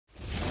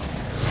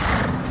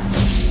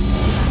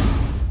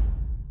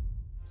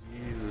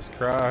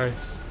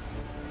Christ.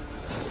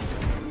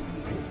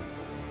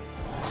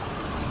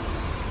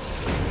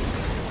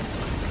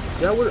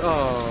 That would.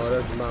 Oh,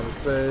 that's my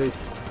mistake.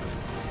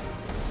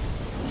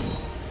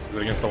 Is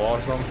it against the wall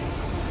or something?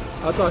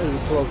 I thought he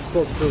was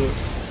close to it.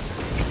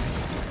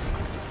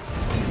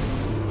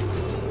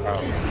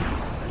 Oh.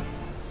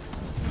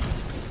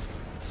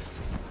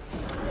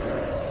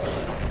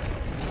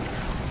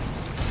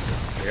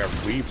 We got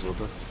weebs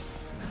with us.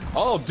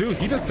 Oh, dude,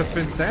 he does the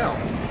fence down.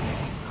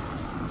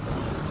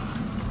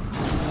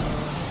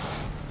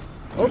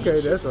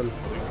 Okay, that's a.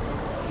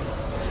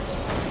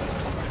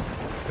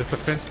 It's the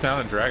fence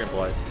down and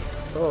Dragonblight.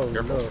 Oh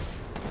Careful. no.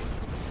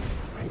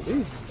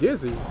 He's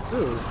dizzy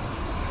too.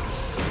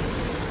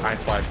 I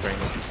flash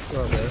banging.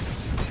 Oh man.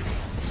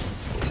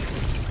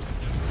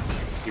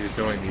 He was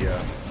doing the.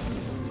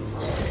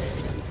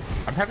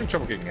 I'm having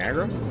trouble getting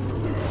aggro.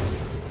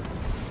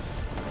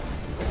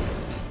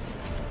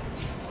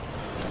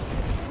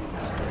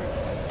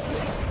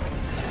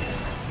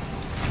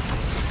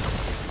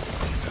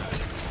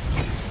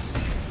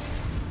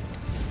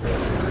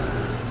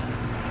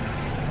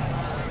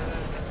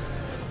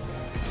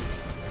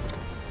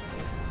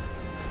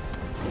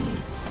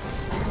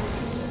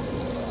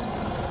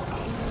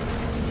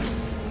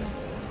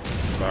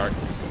 Sorry.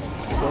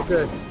 It's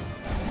okay.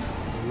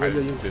 I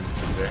didn't sit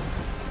there.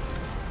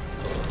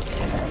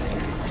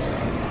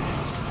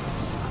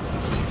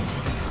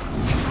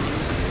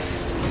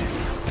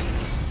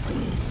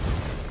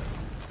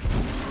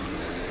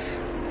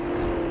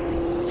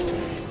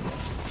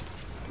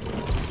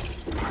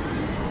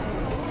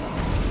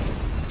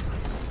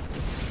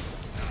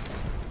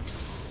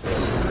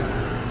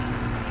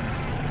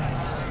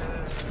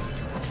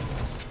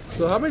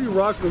 So how many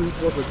rocks are we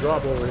supposed to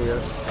drop over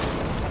here?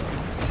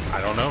 I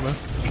don't know, man.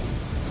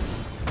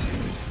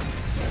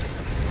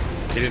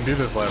 He didn't do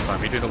this last time.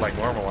 He did it like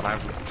normal when I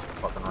was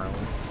fucking around.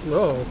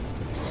 No.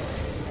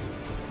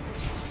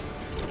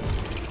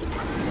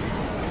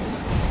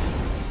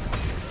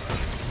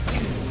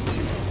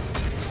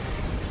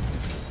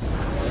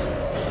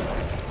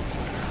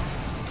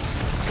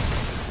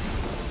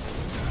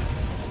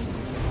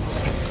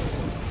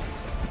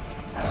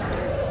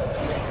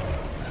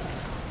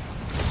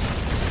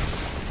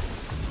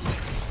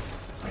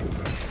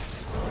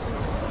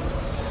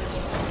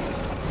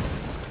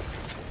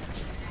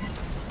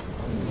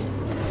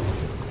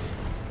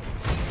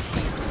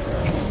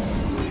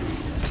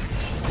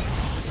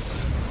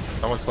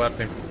 Someone slapped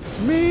him.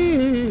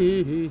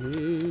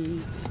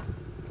 Me.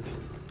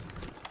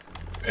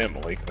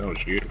 Emily, that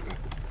was you.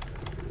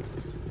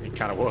 He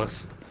kind of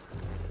was.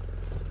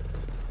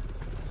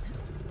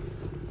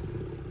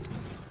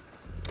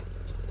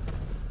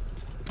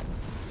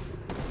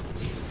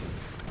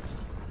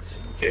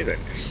 Get it.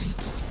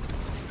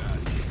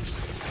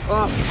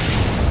 Oh.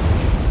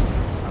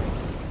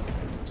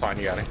 It's fine,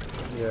 you got it.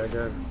 Yeah, I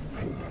got it.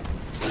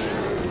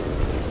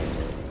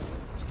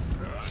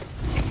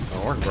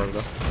 Oh, orange broke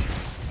though.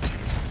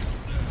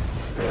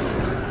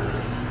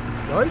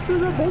 No, you still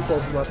got both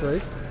of them, I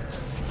think.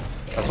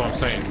 That's what I'm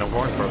saying. No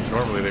orange broke.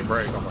 Normally they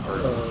break on the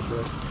first.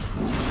 Okay.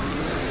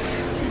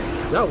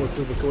 That was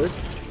super quick.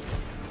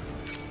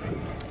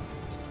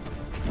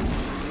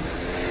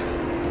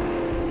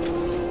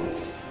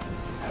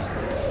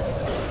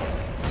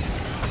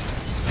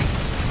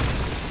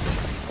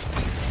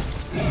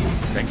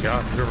 Thank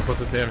God, whoever put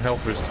the damn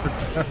health booster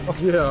down.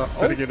 Yeah.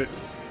 Instead of get it.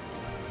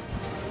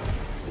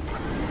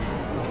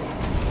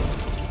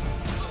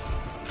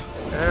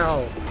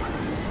 Ow.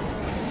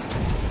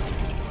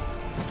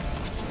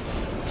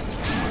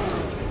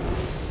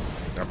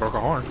 I broke a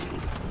horn.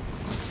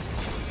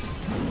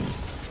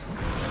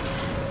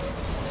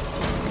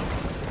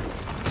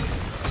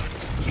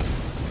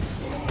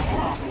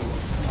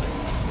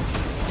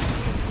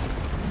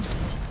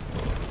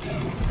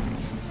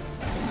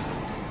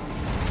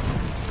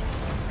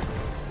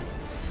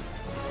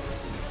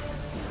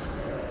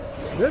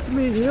 Let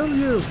me heal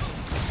you.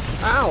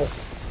 Ow.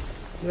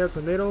 Yeah,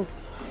 tornado.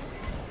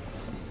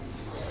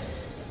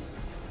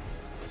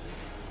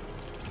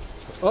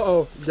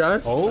 Uh-oh,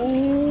 guys.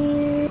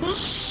 Oh!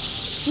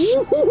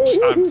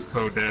 I'm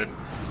so dead.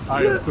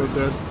 I am so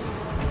dead.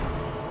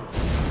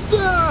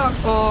 Ah!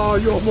 Oh,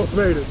 you almost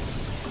made it.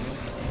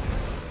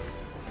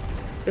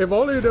 If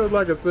only there was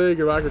like a thing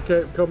if I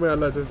could come in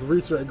and like just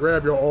reach and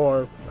grab your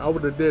arm, I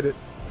would have did it.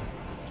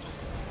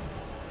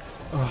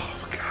 Oh,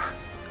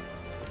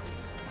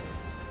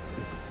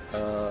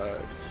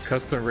 God.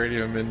 Custom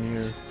radio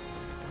menu.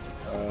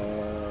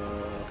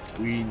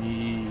 We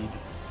need...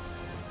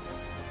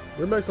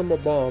 We'll make some more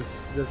bombs,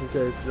 just in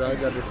case. I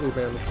got the sleep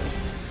hammer.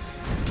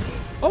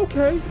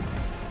 Okay.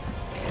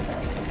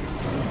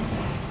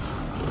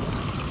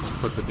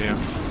 Put the damn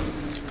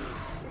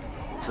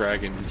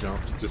dragon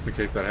jump, just in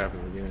case that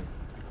happens again.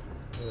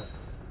 Yeah.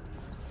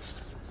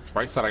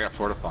 Right side I got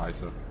fortified,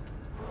 so...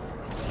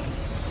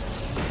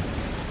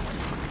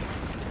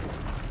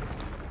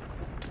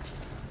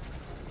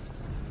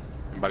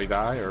 Anybody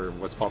die, or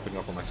what's popping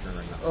up on my screen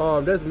right now?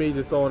 That's me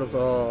just throwing us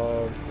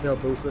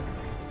health booster.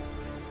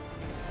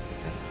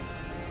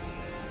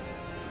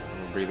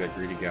 Breathe that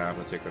greedy guy. I'm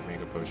gonna take a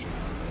mega potion.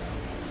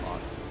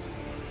 Box.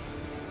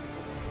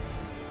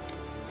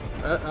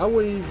 I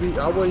wouldn't even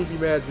be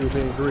mad at you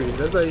being greedy.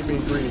 That's not even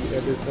being greedy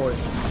at this point.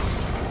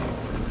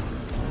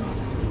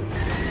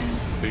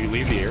 Do you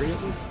leave the area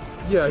at least?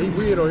 Yeah,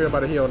 we in over here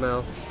by the hill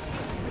now.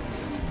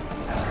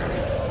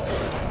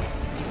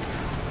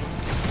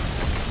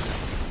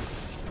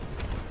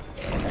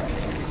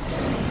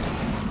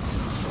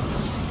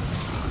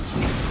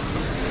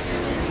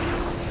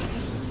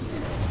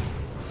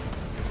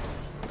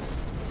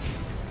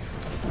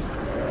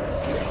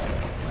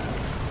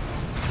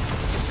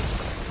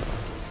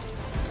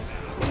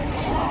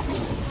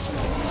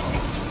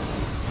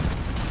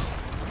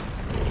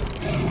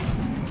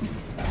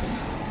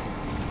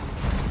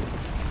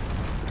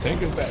 Take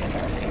him back.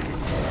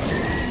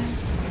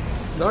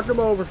 Knock him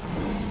over.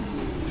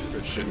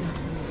 Good shit.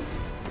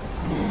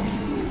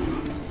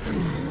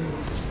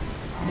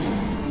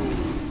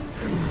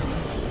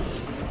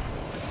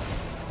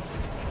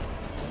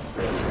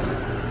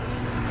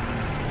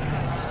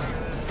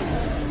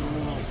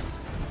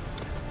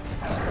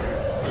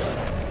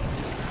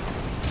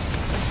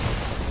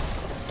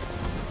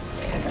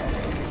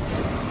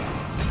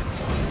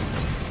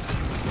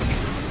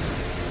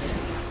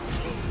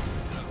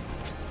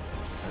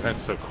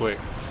 That's so quick.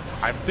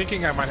 I'm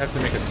thinking I might have to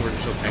make a sword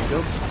and shield tank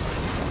build,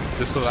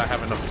 just so that I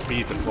have enough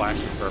speed to flash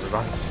it for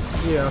everybody.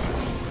 Yeah.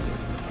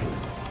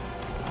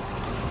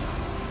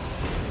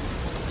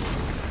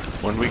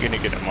 When we gonna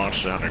get a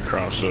Monster Hunter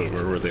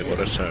crossover where they let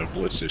us have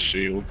Blitz's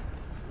shield?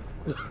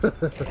 It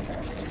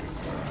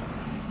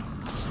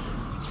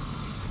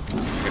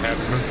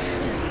happens.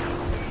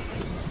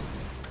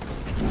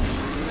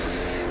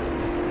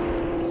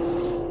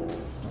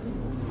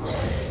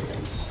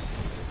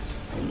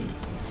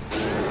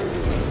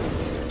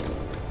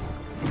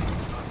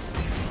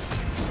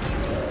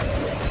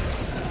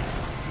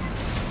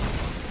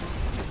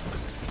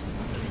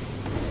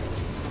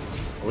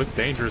 Oh, it's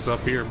dangerous up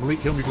here. Malik,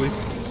 kill me, please.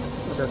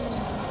 Okay.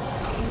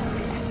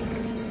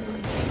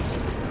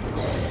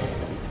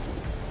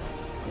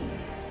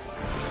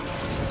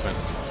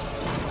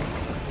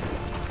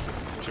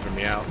 Chipping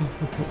me out.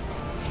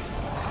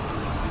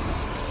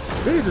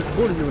 They just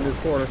bully you in this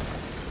corner.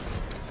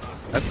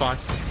 That's fine.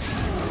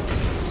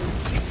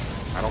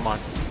 I don't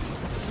mind.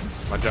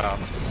 My job.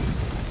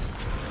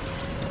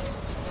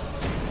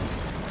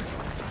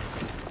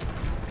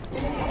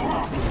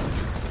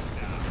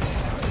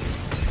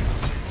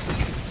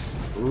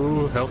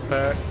 Ooh, health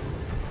pack.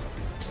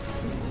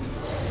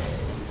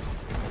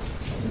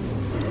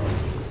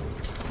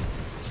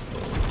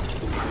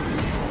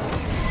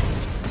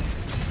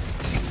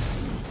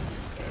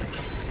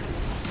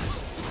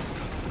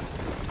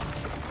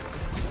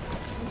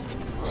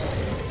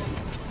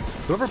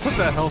 Whoever put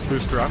that health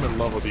booster, I'm in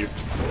love with you.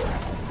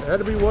 It had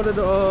to be one of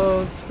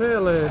the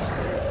phalanx.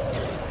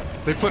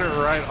 They put it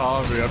right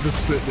on me. I'm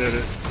just sitting in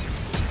it.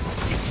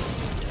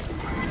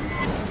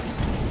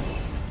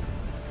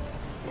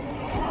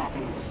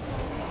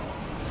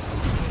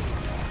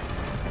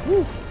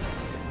 Woo!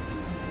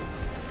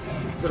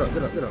 Get up,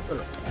 get up, get up, get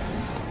up.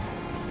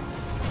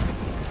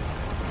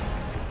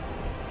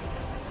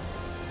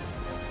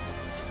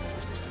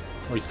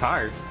 Oh, he's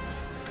tired.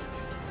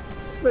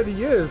 But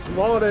he is.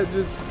 All that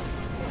just...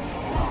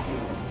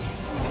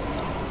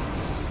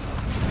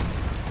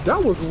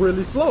 That was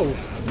really slow.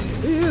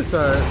 He is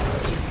tired.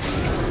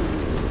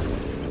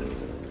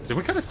 Did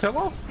we cut his tail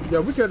off? Yeah,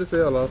 we cut his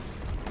tail off.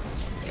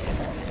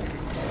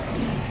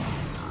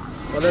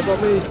 Oh, that's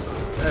on me.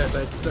 Hey,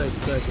 thank you, thank you,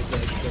 thank you,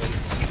 thank you, thank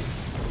you.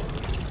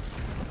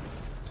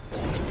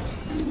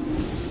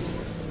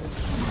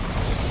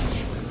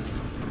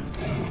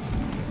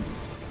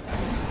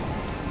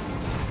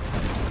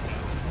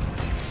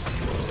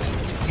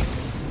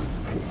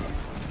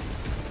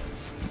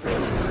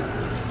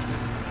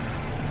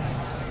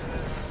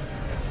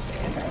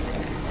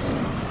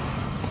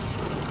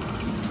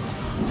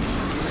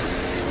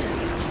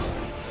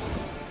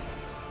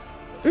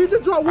 He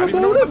just dropped one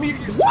more.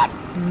 What?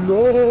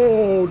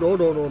 No, no,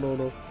 no, no, no,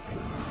 no.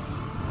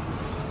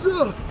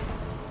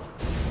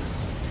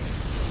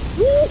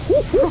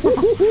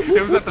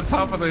 It was at the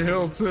top of the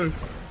hill too.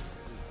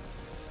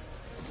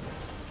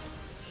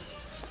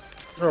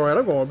 All right,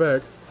 I'm going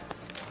back.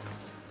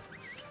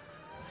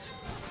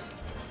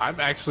 I'm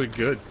actually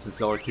good since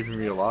y'all are keeping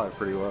me alive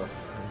pretty well.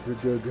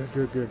 Good, good, good,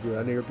 good, good, good.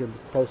 I need to get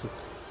this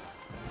potions.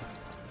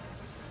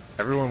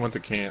 Everyone went to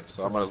camp,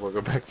 so I might as well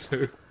go back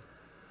too.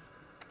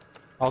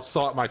 I'll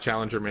sort my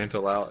challenger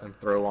mantle out and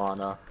throw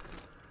on a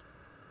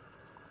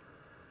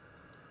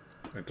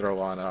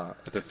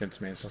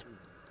defense mantle.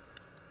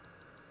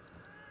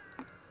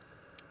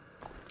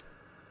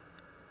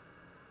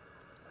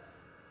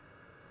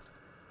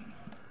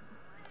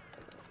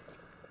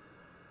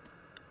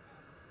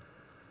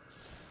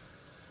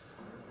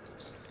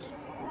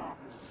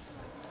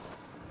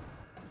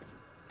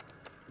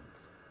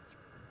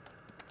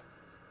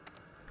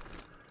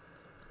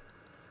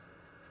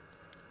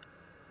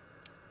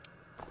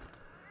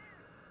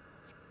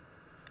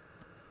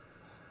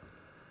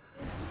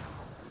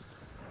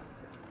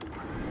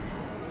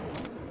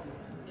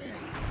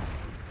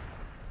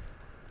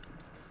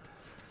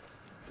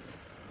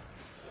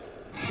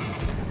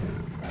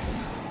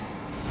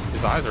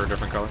 His eyes are a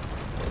different color.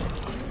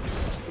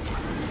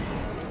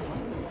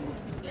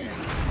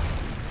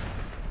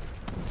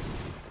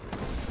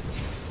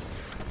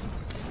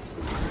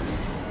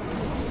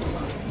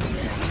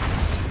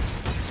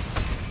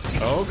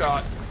 Oh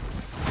god.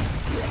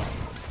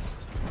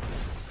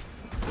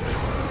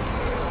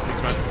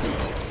 Thanks, man.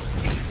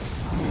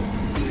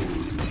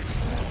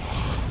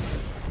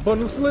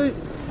 Bundle sleep.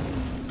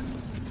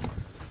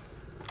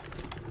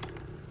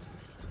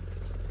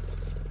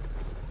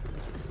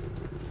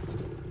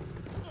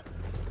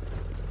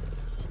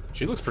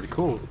 She looks pretty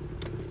cool.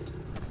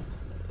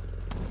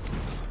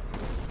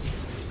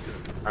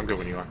 I'm good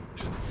when you are.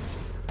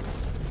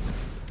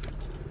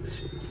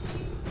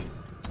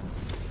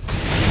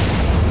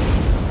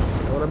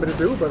 What I'm gonna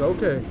do, but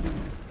okay.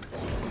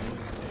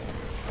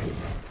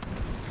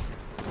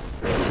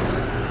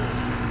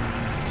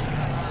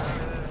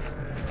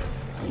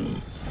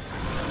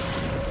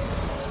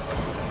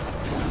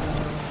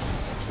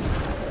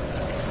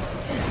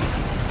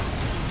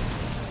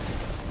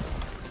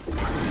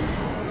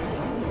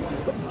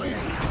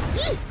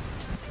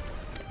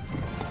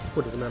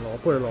 Put it on.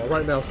 Put it on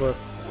right now, sir.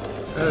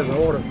 That is an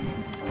order.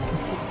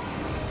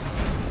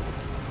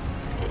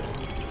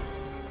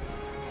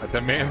 I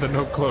demand the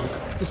no cloak.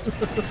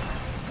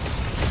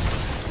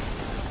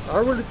 I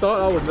really thought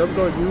I was never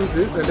going to use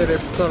this, and then they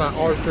thought I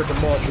archered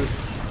them off this.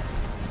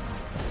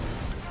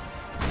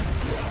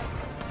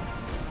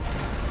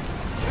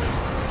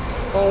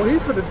 Oh, he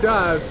should have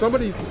died.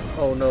 Somebody's.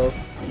 Oh no.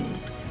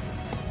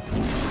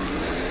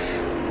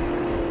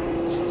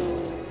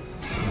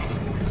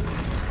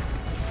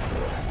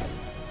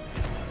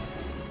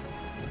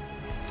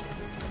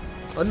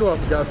 I knew I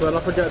forgot, son. I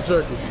forgot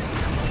jerky.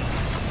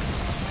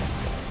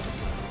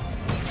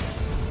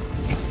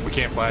 We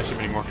can't flash him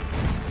anymore.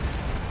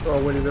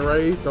 Oh, when he's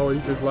erased, oh,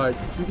 he's just like,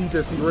 he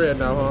just see red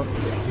now, huh?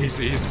 He's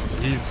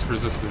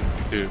resistant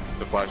to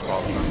flash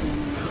balls now.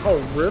 Oh,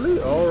 really?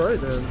 All right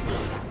then.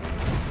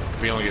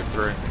 We only get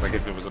 3, like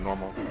if it was a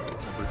normal.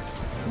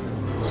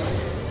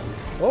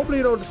 Hopefully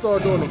you don't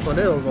start doing the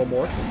tornadoes no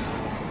more.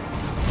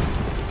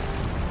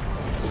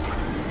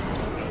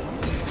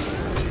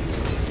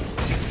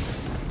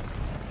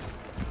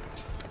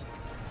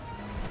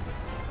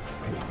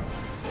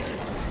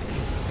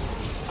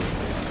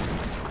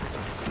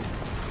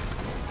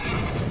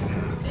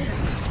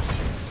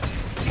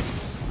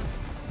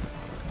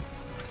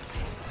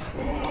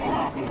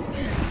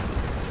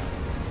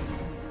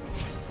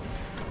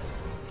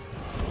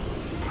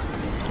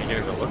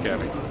 Can't even look at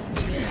me.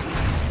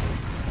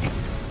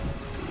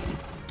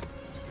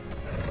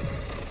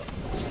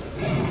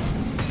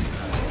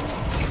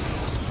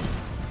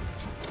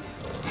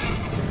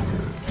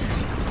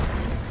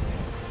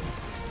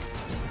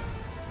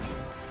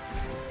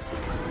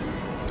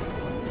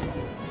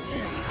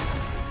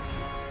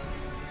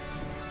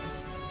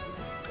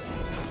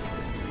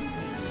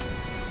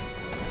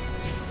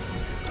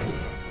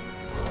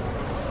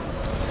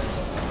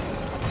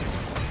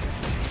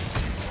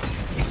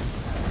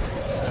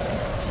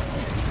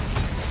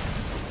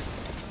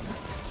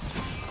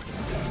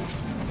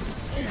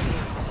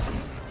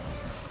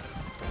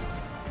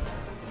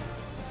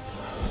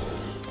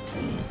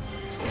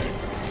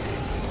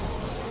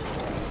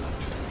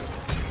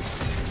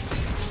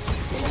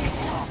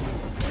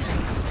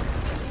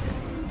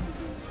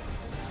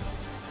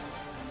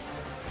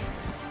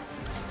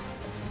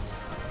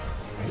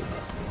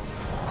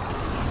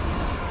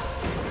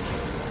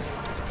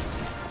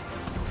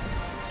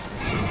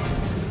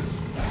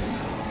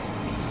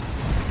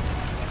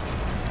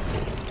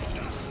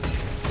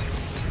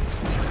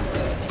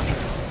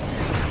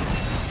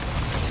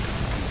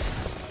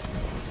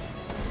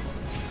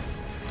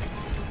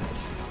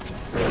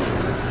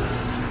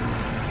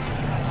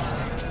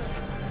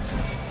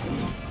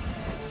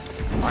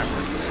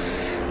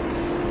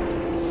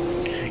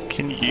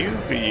 Can you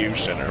be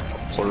used in a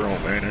plural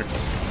manner?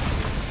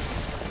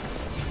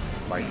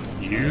 Like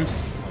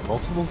use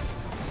multiples?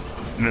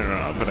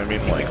 No, but I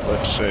mean, like,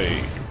 let's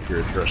say you're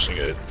addressing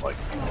it like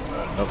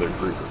another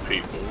group of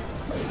people,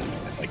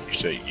 and like you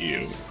say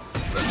you,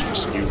 that's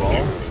just you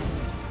all.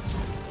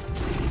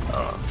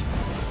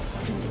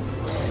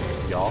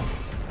 Y'all,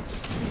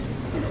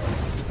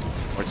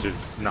 which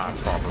is not a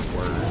proper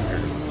word here.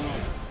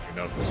 You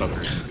know, there's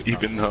other.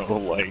 Even though,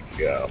 like,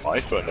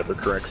 my phone never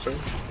corrects it.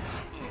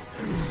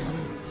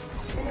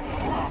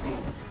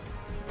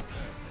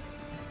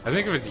 I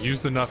think if it's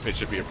used enough, it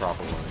should be a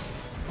proper word.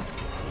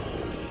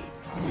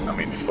 I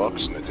mean,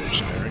 fuck's in the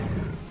dictionary.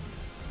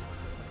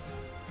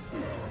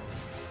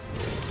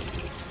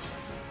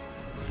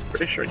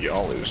 Pretty sure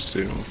y'all is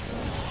too.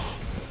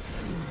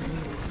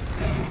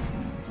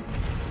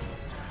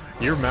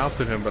 You're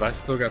mounting him, but I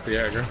still got the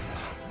aggro.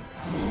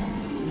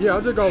 Yeah,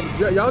 I'm just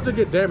gonna, y'all just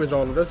get damage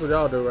on them. That's what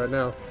y'all do right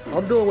now.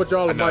 I'm doing what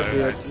y'all might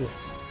did.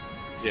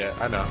 Yeah,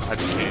 I know. I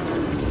just can't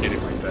hit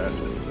him like that.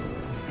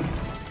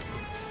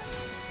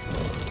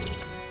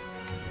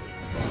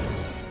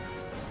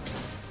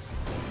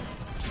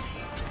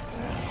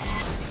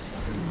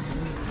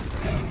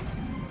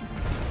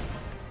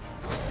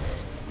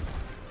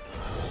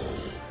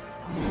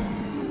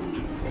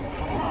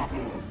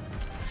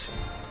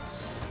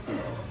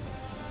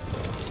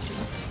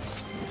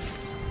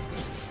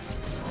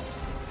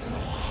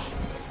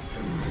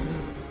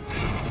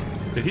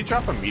 Did he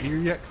drop a meteor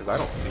yet? Because I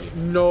don't see it.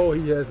 No,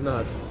 he has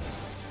not.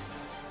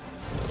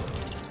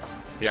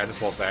 Yeah, I just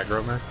lost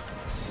aggro, man.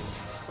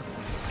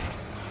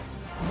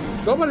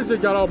 Somebody just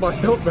got all my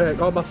health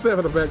back, all my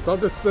stamina back, so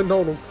I'm just sitting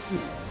on them.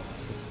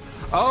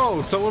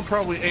 Oh, someone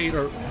probably ate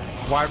a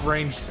wide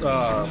range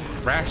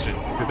ration,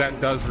 because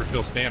that does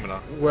refill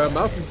stamina. Well,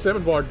 my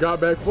 7 bar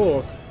got back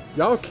full.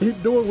 Y'all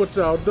keep doing what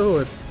y'all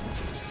doing.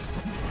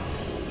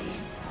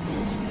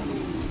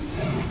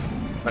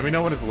 Let me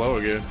know when it's low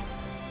again.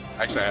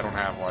 Actually, I don't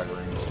have wide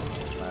range.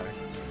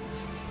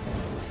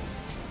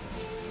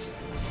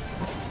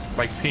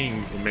 Like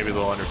ping, and maybe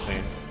they'll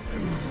understand.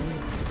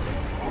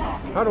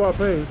 How do I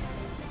ping?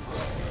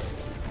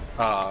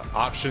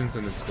 Options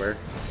and then square.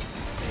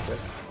 Okay.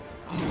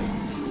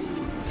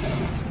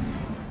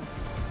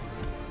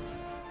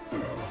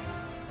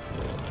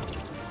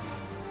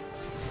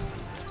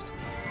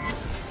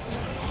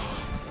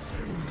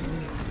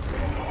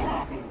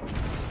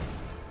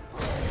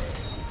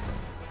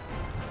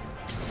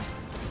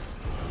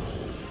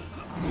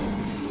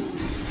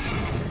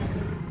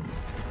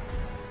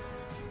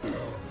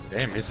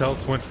 Damn, his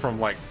health went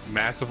from like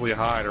massively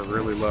high to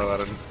really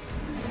low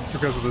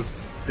because of this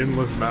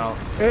endless mount.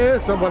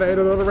 And somebody ate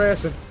another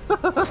ration.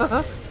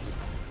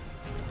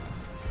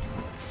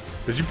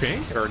 Did you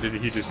ping, or did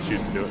he just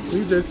choose to do it?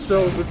 He just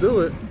chose to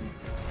do it.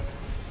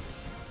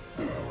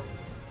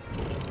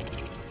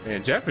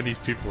 Man, Japanese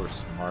people are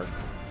smart.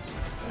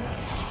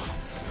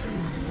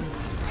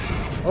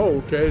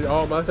 Oh, okay.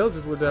 All my health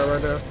just went down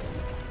right now.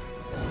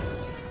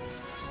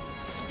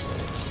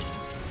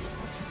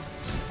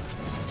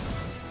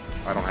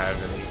 I don't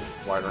have any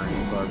wide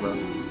range, sorry, bro.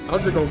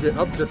 I'm just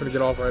gonna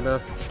get off right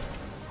now.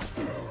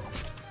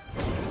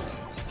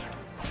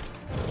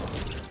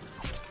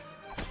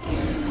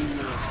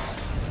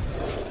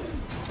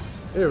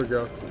 Here we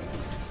go.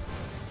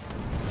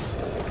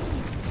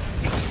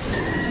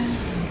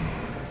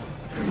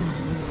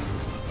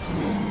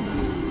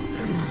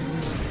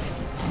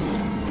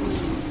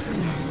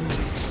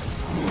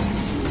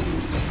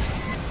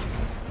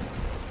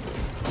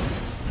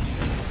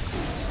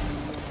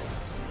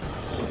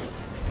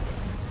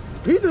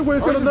 He just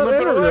went to another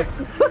area.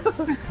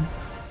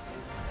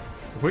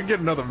 We can get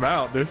another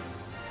mount, dude.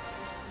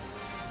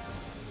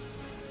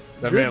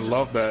 That man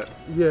loved that.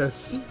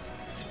 Yes.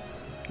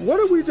 What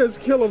if we just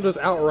kill him just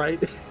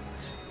outright?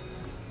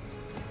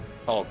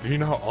 Oh, do you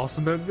know how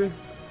awesome that'd be?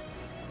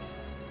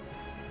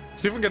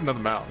 See if we can get another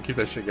mount and keep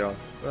that shit going.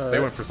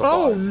 They went for some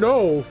Oh, boss.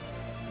 no.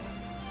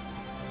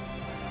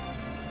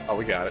 Oh,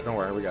 we got it. Don't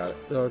worry, we got it.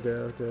 Okay,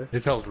 okay.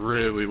 His health's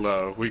really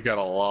low. We got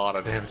a lot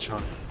of damage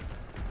on him.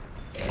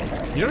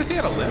 You notice he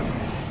had a limb?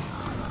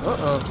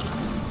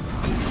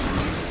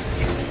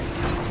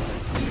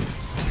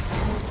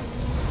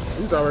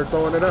 He's already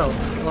throwing it out.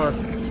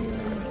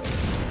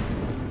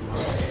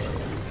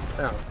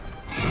 Ow.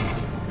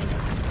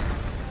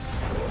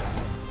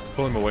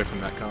 Pull him away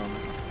from that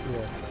comment.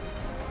 Yeah.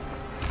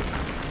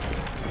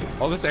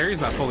 Oh, this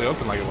area's not fully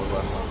open like it was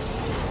last time.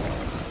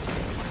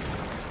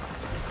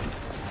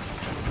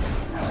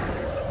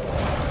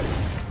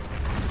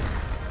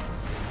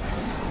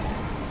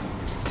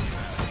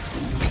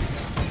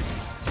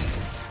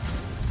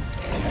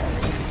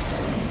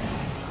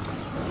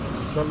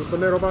 Come to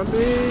Nero Bandi.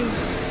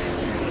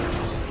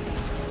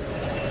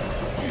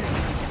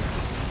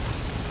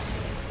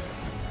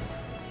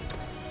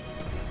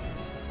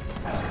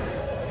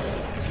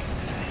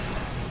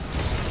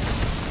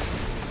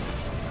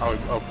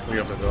 Oh, we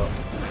opened it up.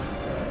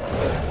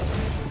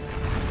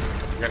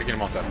 We gotta get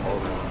him off that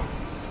pole.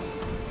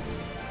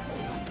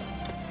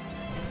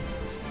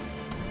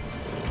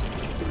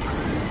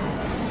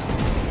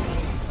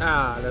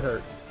 Ah, that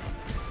hurt.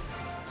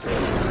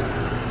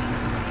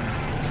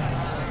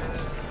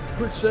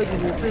 Quit shaking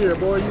your fear,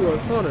 boy. You a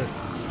hunter.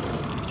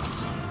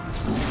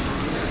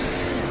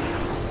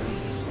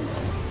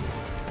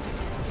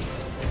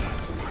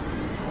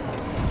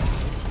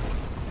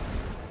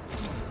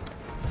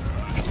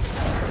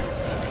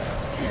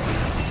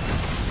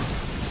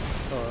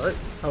 Alright,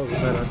 that was a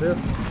bad idea.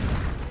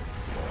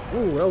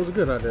 Ooh, that was a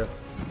good idea.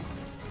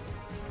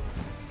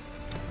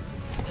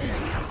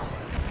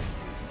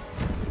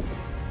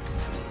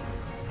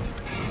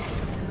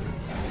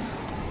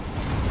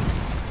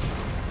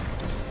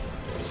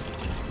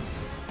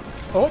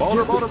 Oh,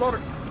 Boulder.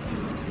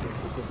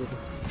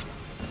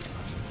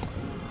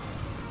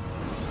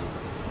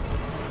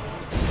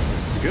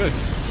 Good.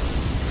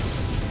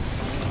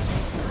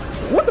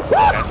 What the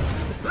fuck?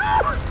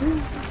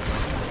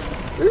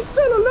 He's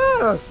still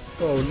alive.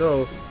 Oh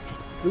no.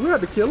 Do we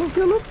have to kill him?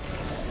 Kill him?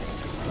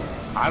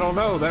 I don't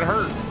know. That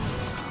hurt.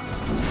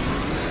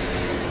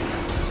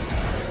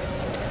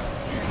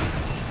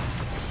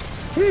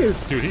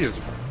 Dude, he is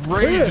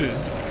raging.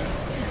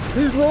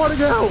 He's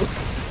running out.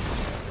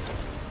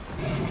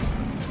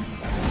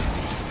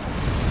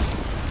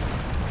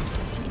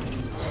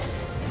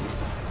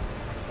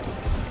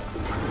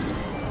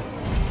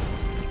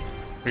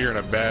 We're in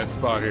a bad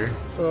spot here.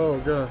 Oh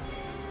god.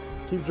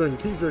 Keep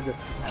drinking, keep drinking.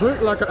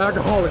 Drink like an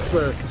alcoholic,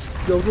 sir.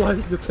 Your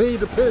team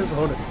depends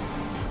on it.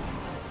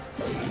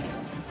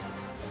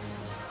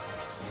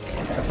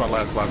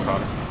 last lap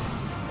caught him.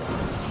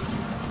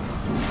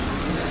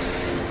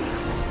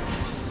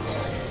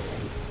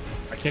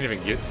 I can't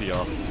even get to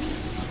y'all.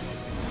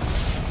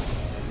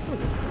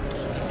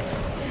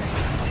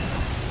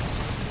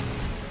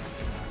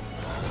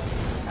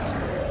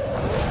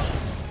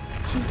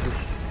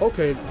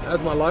 Okay,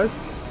 that's my life.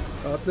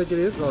 I think it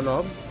is. No,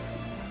 no.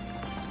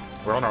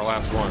 We're on our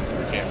last one, so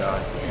we can't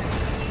die.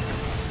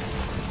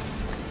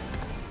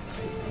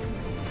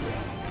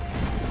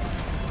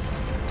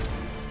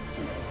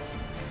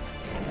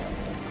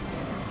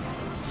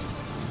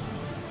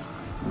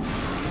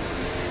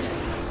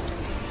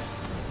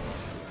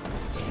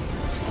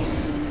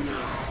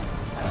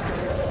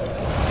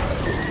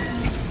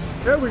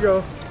 There we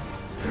go.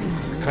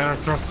 Kind of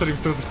thrusted him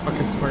through the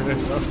fucking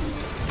tornado.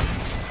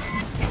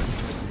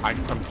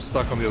 I'm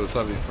stuck on the other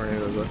side of these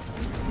tornadoes. But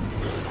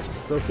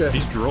It's okay.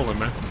 he's drooling,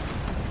 man.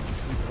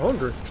 He's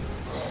hungry.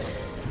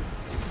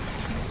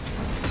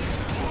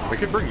 We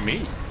could bring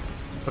meat.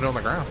 Put it on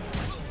the ground.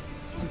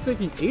 You think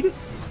he ate it?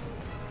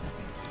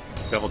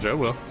 Devil Joe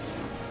will.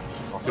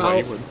 I'll see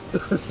why he would.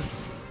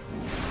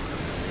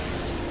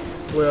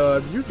 Well,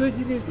 if you think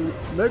you can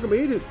make him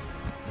eat it,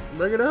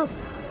 bring it up.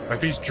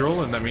 If he's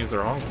drooling, that means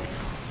they're hungry.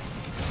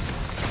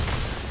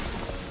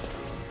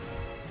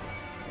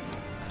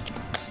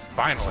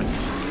 Finally.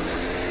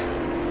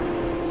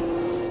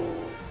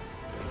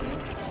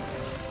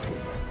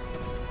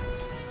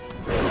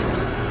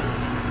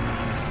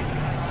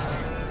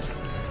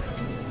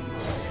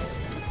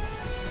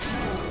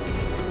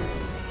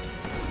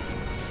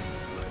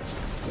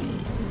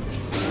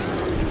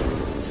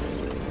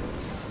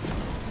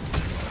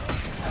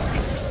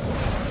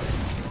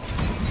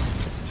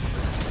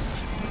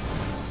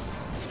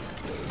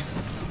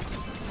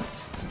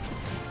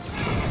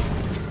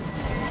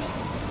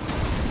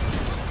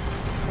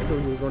 I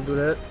knew you were gonna do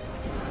that.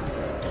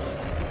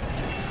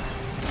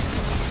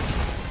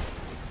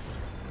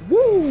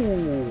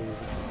 Woo!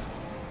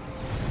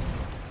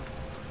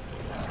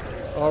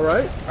 All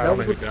right. I don't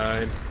think he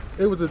died.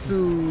 It was a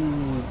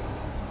 2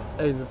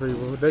 8 and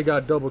 3. They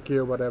got double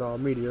killed by that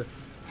meteor.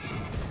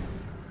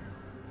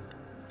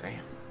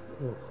 Damn.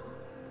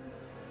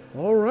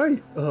 All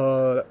right.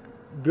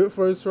 Good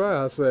first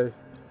try, I say.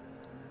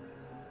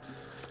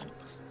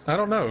 I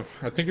don't know.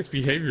 I think his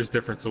behavior is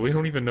different, so we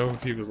don't even know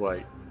if he was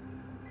like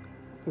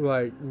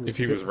if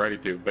he was ready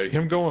to. But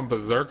him going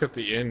berserk at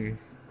the end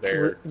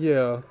there,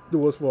 yeah, it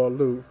was for a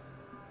loot.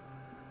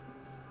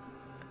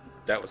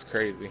 that was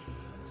crazy.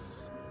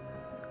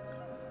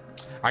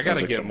 I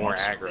gotta get more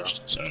aggro.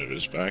 Inside of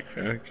his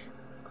backpack.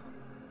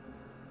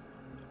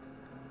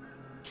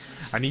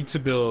 I need to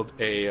build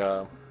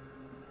a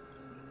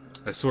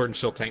sword and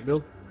shield tank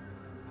build.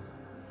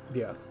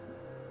 Yeah.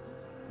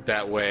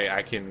 That way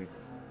I can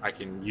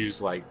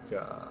use like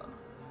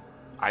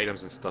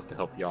items and stuff to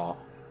help y'all.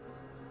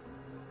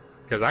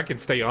 Because I can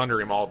stay under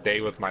him all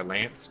day with my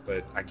lance,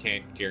 but I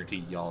can't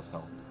guarantee y'all's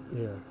health.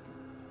 Yeah.